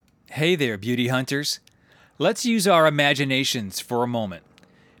Hey there, beauty hunters. Let's use our imaginations for a moment.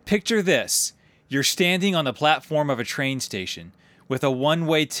 Picture this. You're standing on the platform of a train station with a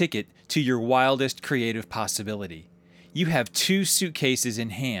one-way ticket to your wildest creative possibility. You have 2 suitcases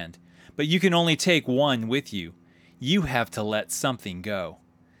in hand, but you can only take one with you. You have to let something go.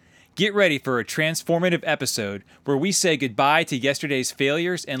 Get ready for a transformative episode where we say goodbye to yesterday's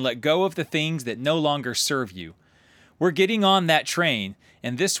failures and let go of the things that no longer serve you. We're getting on that train,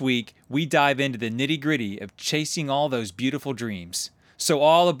 and this week we dive into the nitty-gritty of chasing all those beautiful dreams. So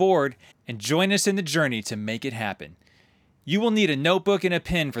all aboard and join us in the journey to make it happen. You will need a notebook and a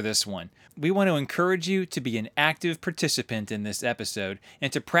pen for this one. We want to encourage you to be an active participant in this episode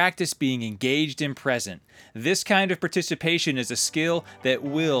and to practice being engaged and present. This kind of participation is a skill that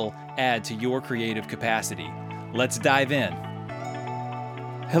will add to your creative capacity. Let's dive in.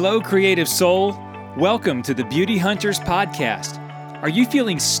 Hello, creative soul. Welcome to the Beauty Hunters Podcast. Are you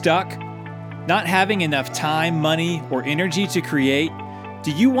feeling stuck? Not having enough time, money, or energy to create?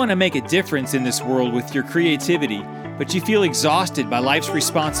 Do you want to make a difference in this world with your creativity, but you feel exhausted by life's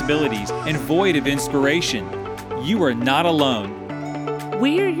responsibilities and void of inspiration? You are not alone.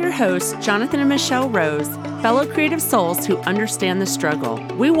 We are your hosts, Jonathan and Michelle Rose, fellow creative souls who understand the struggle.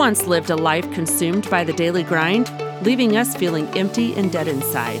 We once lived a life consumed by the daily grind, leaving us feeling empty and dead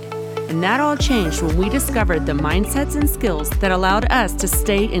inside. And that all changed when we discovered the mindsets and skills that allowed us to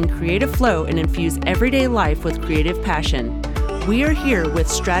stay in creative flow and infuse everyday life with creative passion. We are here with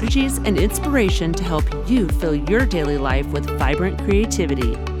strategies and inspiration to help you fill your daily life with vibrant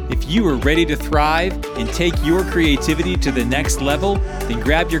creativity. If you are ready to thrive and take your creativity to the next level, then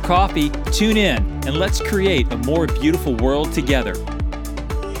grab your coffee, tune in, and let's create a more beautiful world together.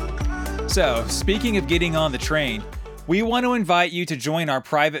 So, speaking of getting on the train, we want to invite you to join our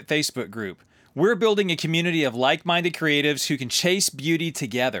private Facebook group. We're building a community of like-minded creatives who can chase beauty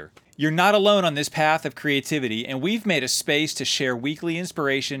together. You're not alone on this path of creativity, and we've made a space to share weekly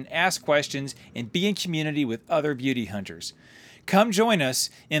inspiration, ask questions, and be in community with other beauty hunters. Come join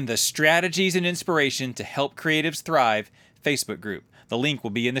us in the Strategies and Inspiration to Help Creatives Thrive Facebook group. The link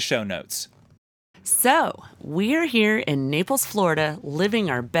will be in the show notes. So, we're here in Naples, Florida, living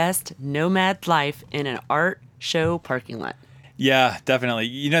our best nomad life in an art show parking lot. Yeah, definitely.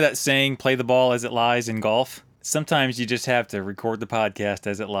 You know that saying, play the ball as it lies in golf? Sometimes you just have to record the podcast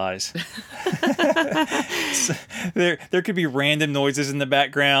as it lies. So there could be random noises in the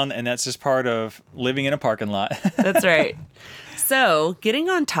background, and that's just part of living in a parking lot. That's right. So, getting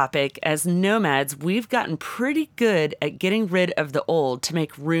on topic, as nomads, we've gotten pretty good at getting rid of the old to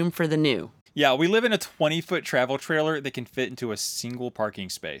make room for the new. Yeah, we live in a 20-foot travel trailer that can fit into a single parking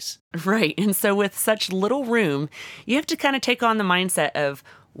space. Right. And so with such little room, you have to kind of take on the mindset of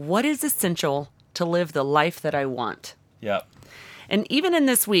what is essential to live the life that I want. Yep. And even in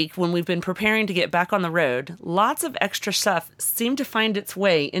this week, when we've been preparing to get back on the road, lots of extra stuff seemed to find its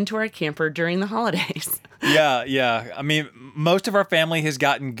way into our camper during the holidays. Yeah. I mean, most of our family has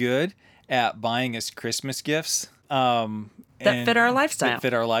gotten good at buying us Christmas gifts. That fit our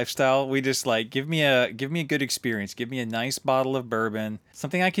lifestyle. We just give me a good experience. Give me a nice bottle of bourbon,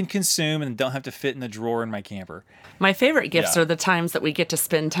 something I can consume and don't have to fit in the drawer in my camper. My favorite gifts are the times that we get to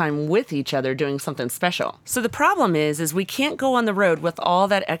spend time with each other doing something special. So the problem is we can't go on the road with all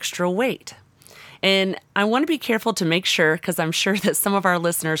that extra weight. And I want to be careful to make sure, because I'm sure that some of our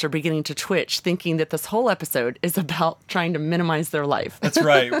listeners are beginning to twitch, thinking that this whole episode is about trying to minimize their life. That's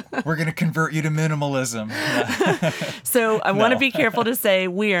right. We're going to convert you to minimalism. Yeah. So I want to be careful to say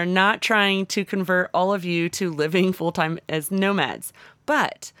we are not trying to convert all of you to living full-time as nomads.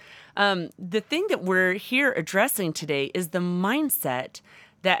 But the thing that we're here addressing today is the mindset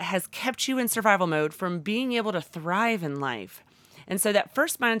that has kept you in survival mode from being able to thrive in life. And so that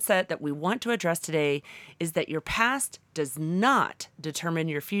first mindset that we want to address today is that your past does not determine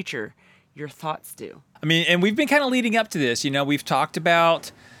your future. Your thoughts do. I mean, and we've been kind of leading up to this. You know, we've talked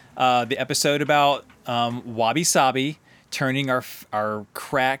about the episode about wabi-sabi, turning our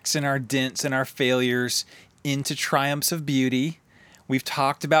cracks and our dents and our failures into triumphs of beauty. We've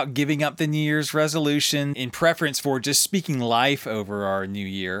talked about giving up the New Year's resolution in preference for just speaking life over our new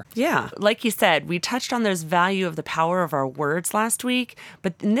year. Yeah. Like you said, we touched on this value of the power of our words last week,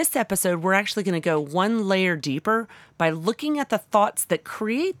 but in this episode, we're actually going to go one layer deeper by looking at the thoughts that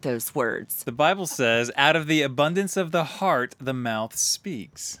create those words. The Bible says, out of the abundance of the heart, the mouth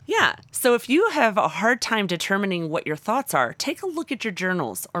speaks. Yeah. So if you have a hard time determining what your thoughts are, take a look at your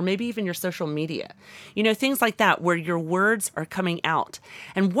journals or maybe even your social media. You know, things like that where your words are coming out.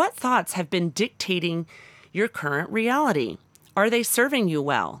 And what thoughts have been dictating your current reality? Are they serving you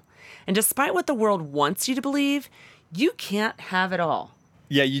well? And despite what the world wants you to believe, you can't have it all.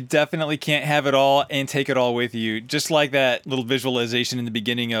 Yeah, you definitely can't have it all and take it all with you. Just like that little visualization in the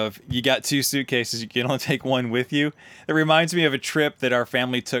beginning of you got 2 suitcases, you can only take one with you. It reminds me of a trip that our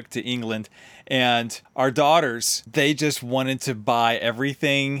family took to England. And our daughters, they just wanted to buy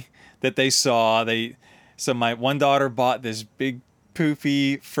everything that they saw. So my one daughter bought this big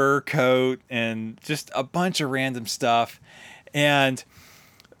poofy fur coat and just a bunch of random stuff. And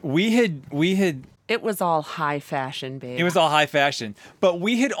we had It was all high fashion, babe. it was all high fashion, but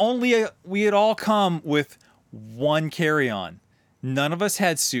we had all come with one carry-on. None of us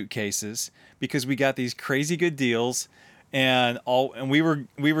had suitcases because we got these crazy good deals, and we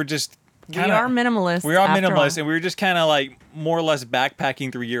were just We are minimalists. We are after minimalists, all. and we were just kind of like more or less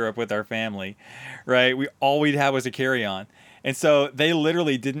backpacking through Europe with our family, right? All we'd have was a carry-on, and so they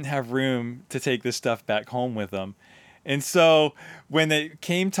literally didn't have room to take this stuff back home with them. And so when it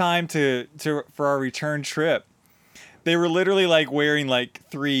came time for our return trip, they were literally like wearing like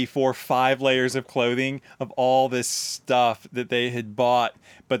 3, 4, 5 layers of clothing of all this stuff that they had bought,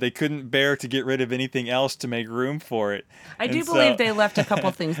 but they couldn't bear to get rid of anything else to make room for it. I do believe they left a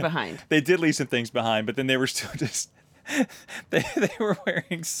couple things behind. They did leave some things behind, but then they were still just they were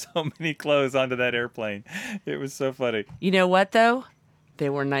wearing so many clothes onto that airplane. It was so funny. You know what, though? They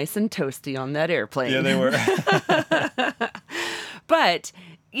were nice and toasty on that airplane. Yeah, they were. But,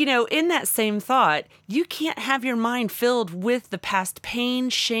 in that same thought, you can't have your mind filled with the past pain,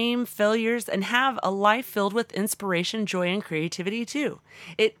 shame, failures, and have a life filled with inspiration, joy, and creativity too.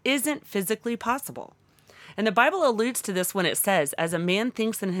 It isn't physically possible. And the Bible alludes to this when it says, as a man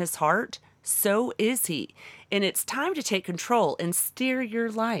thinks in his heart, so is he. And it's time to take control and steer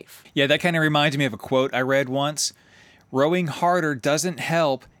your life. Yeah, that kind of reminds me of a quote I read once. Rowing harder doesn't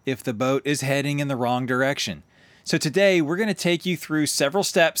help if the boat is heading in the wrong direction. So today, we're going to take you through several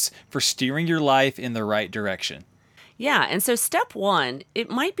steps for steering your life in the right direction. Yeah, and so step 1, it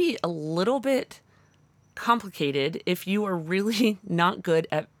might be a little bit complicated if you are really not good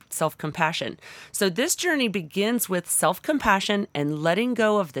at self-compassion. So this journey begins with self-compassion and letting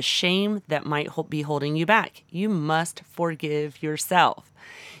go of the shame that might be holding you back. You must forgive yourself.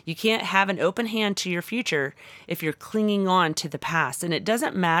 You can't have an open hand to your future if you're clinging on to the past. And it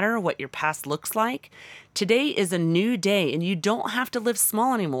doesn't matter what your past looks like. Today is a new day, and you don't have to live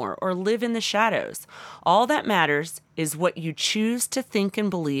small anymore or live in the shadows. All that matters is what you choose to think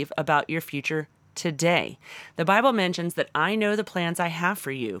and believe about your future today. The Bible mentions that I know the plans I have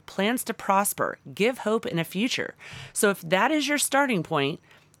for you, plans to prosper, give hope in a future. So if that is your starting point,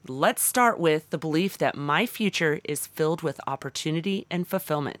 let's start with the belief that my future is filled with opportunity and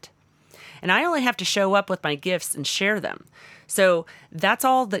fulfillment. And I only have to show up with my gifts and share them. So that's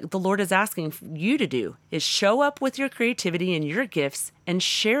all that the Lord is asking you to do, is show up with your creativity and your gifts and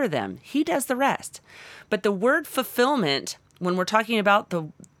share them. He does the rest. But the word fulfillment, when we're talking about the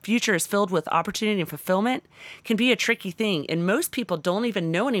future is filled with opportunity and fulfillment, can be a tricky thing. And most people don't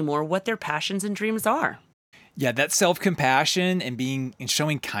even know anymore what their passions and dreams are. Yeah, that self-compassion and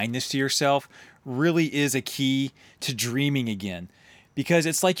showing kindness to yourself really is a key to dreaming again. Because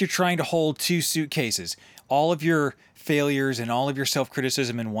it's like you're trying to hold 2 suitcases, all of your failures and all of your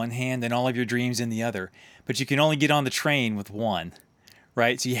self-criticism in one hand and all of your dreams in the other. But you can only get on the train with one,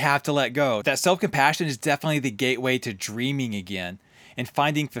 right? So you have to let go. That self-compassion is definitely the gateway to dreaming again and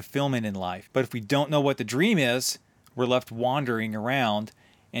finding fulfillment in life. But if we don't know what the dream is, we're left wandering around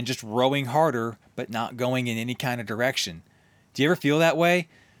and just rowing harder, but not going in any kind of direction. Do you ever feel that way?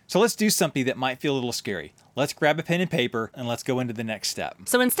 So let's do something that might feel a little scary. Let's grab a pen and paper and let's go into the next step.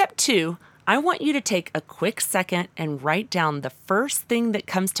 So in step 2, I want you to take a quick second and write down the first thing that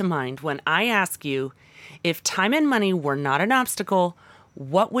comes to mind when I ask you, if time and money were not an obstacle,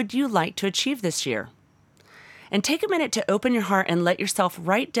 what would you like to achieve this year? And take a minute to open your heart and let yourself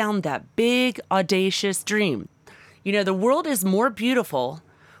write down that big, audacious dream. The world is more beautiful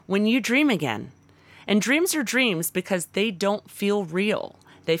when you dream again. And dreams are dreams because they don't feel real.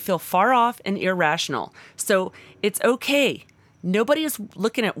 They feel far off and irrational. So it's okay. Nobody is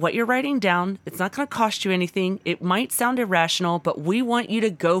looking at what you're writing down. It's not going to cost you anything. It might sound irrational, but we want you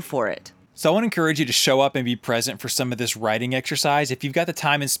to go for it. So I want to encourage you to show up and be present for some of this writing exercise. If you've got the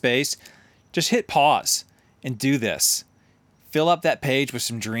time and space, just hit pause and do this. Fill up that page with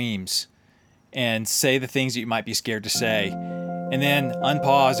some dreams and say the things that you might be scared to say. And then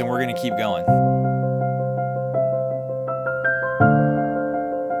unpause and we're going to keep going.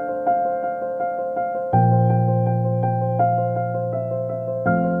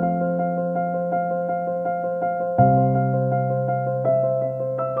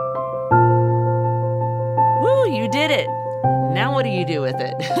 you do with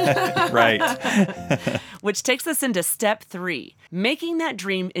it. Right. Which takes us into step 3. Making that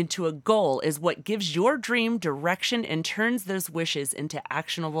dream into a goal is what gives your dream direction and turns those wishes into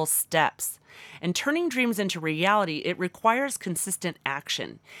actionable steps. And turning dreams into reality, it requires consistent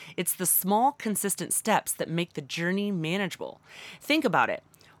action. It's the small, consistent steps that make the journey manageable. Think about it.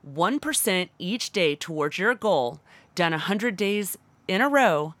 1% each day towards your goal, done 100 days in a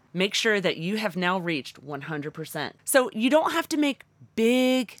row, make sure that you have now reached 100%. So you don't have to make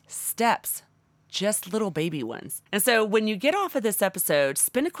big steps, just little baby ones. And so when you get off of this episode,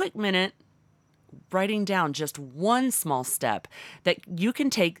 spend a quick minute writing down just one small step that you can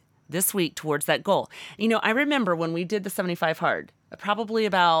take this week towards that goal. I remember when we did the 75 Hard, probably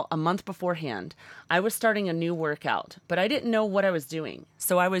about a month beforehand, I was starting a new workout, but I didn't know what I was doing.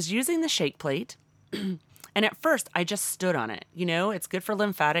 So I was using the shake plate. And at first, I just stood on it. It's good for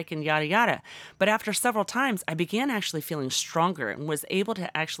lymphatic and yada, yada. But after several times, I began actually feeling stronger and was able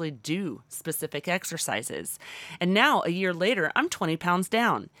to actually do specific exercises. And now, a year later, I'm 20 pounds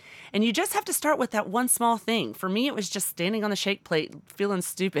down. And you just have to start with that one small thing. For me, it was just standing on the shake plate, feeling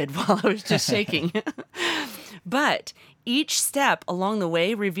stupid while I was just shaking. But each step along the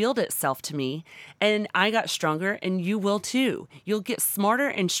way revealed itself to me, and I got stronger, and you will too. You'll get smarter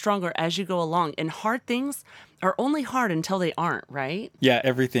and stronger as you go along, and hard things are only hard until they aren't, right? Yeah,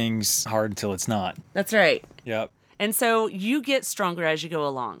 everything's hard until it's not. That's right. Yep. And so you get stronger as you go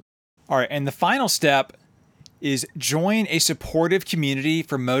along. All right, and the final step is join a supportive community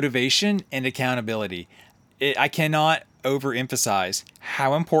for motivation and accountability. I cannot overemphasize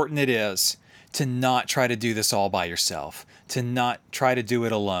how important it is to not try to do this all by yourself, to not try to do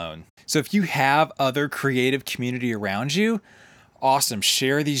it alone. So if you have other creative community around you, awesome.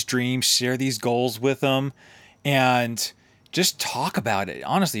 Share these dreams, share these goals with them, and just talk about it.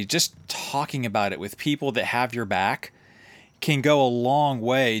 Honestly, just talking about it with people that have your back can go a long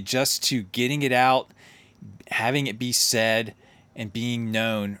way just to getting it out, having it be said, and being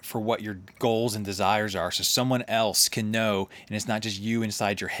known for what your goals and desires are so someone else can know and it's not just you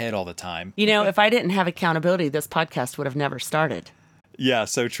inside your head all the time. If I didn't have accountability, this podcast would have never started. Yeah,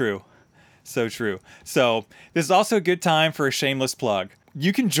 so true. So true. So this is also a good time for a shameless plug.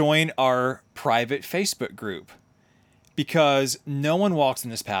 You can join our private Facebook group because no one walks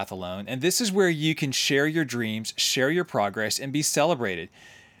in this path alone. And this is where you can share your dreams, share your progress, and be celebrated.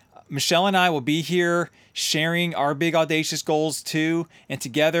 Michelle and I will be here sharing our big audacious goals too. And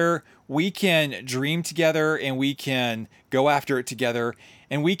together we can dream together and we can go after it together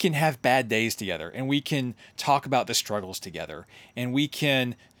and we can have bad days together and we can talk about the struggles together and we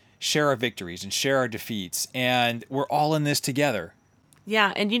can share our victories and share our defeats. And we're all in this together.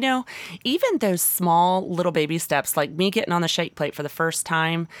 Yeah. And even those small little baby steps, like me getting on the shake plate for the first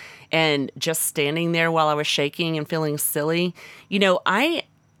time and just standing there while I was shaking and feeling silly, I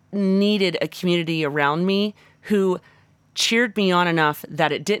needed a community around me who cheered me on enough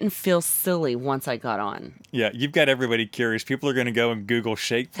that it didn't feel silly once I got on. Yeah, you've got everybody curious. People are going to go and Google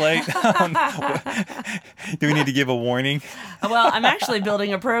shake plate. Do we need to give a warning? Well, I'm actually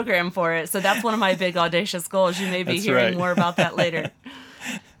building a program for it, so that's one of my big audacious goals. You may be hearing more about that later.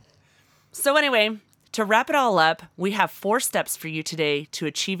 So anyway, to wrap it all up, we have 4 steps for you today to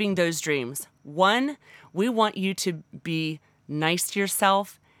achieving those dreams. 1, we want you to be nice to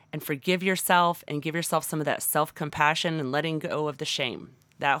yourself and forgive yourself and give yourself some of that self-compassion and letting go of the shame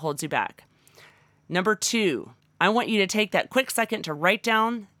that holds you back. Number 2, I want you to take that quick second to write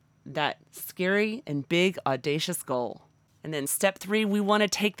down that scary and big audacious goal. And then step 3, we want to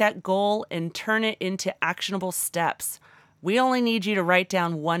take that goal and turn it into actionable steps. We only need you to write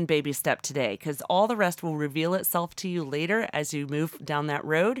down one baby step today because all the rest will reveal itself to you later as you move down that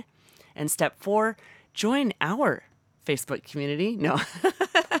road. And step 4, join our Facebook community. No,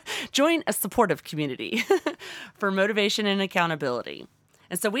 join a supportive community for motivation and accountability.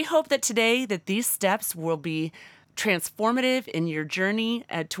 And so we hope that today that these steps will be transformative in your journey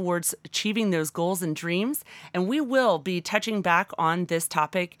towards achieving those goals and dreams. And we will be touching back on this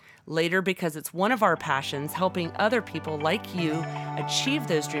topic later because it's one of our passions, helping other people like you achieve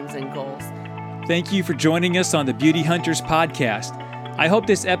those dreams and goals. Thank you for joining us on the Beauty Hunters podcast. I hope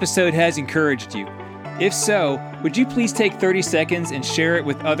this episode has encouraged you. If so, would you please take 30 seconds and share it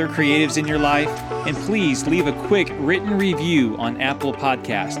with other creatives in your life? And please leave a quick written review on Apple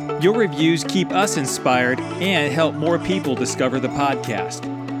Podcast. Your reviews keep us inspired and help more people discover the podcast.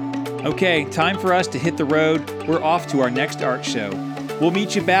 Okay, time for us to hit the road. We're off to our next art show. We'll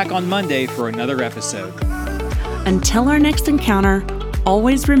meet you back on Monday for another episode. Until our next encounter,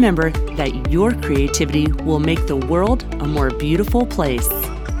 always remember that your creativity will make the world a more beautiful place.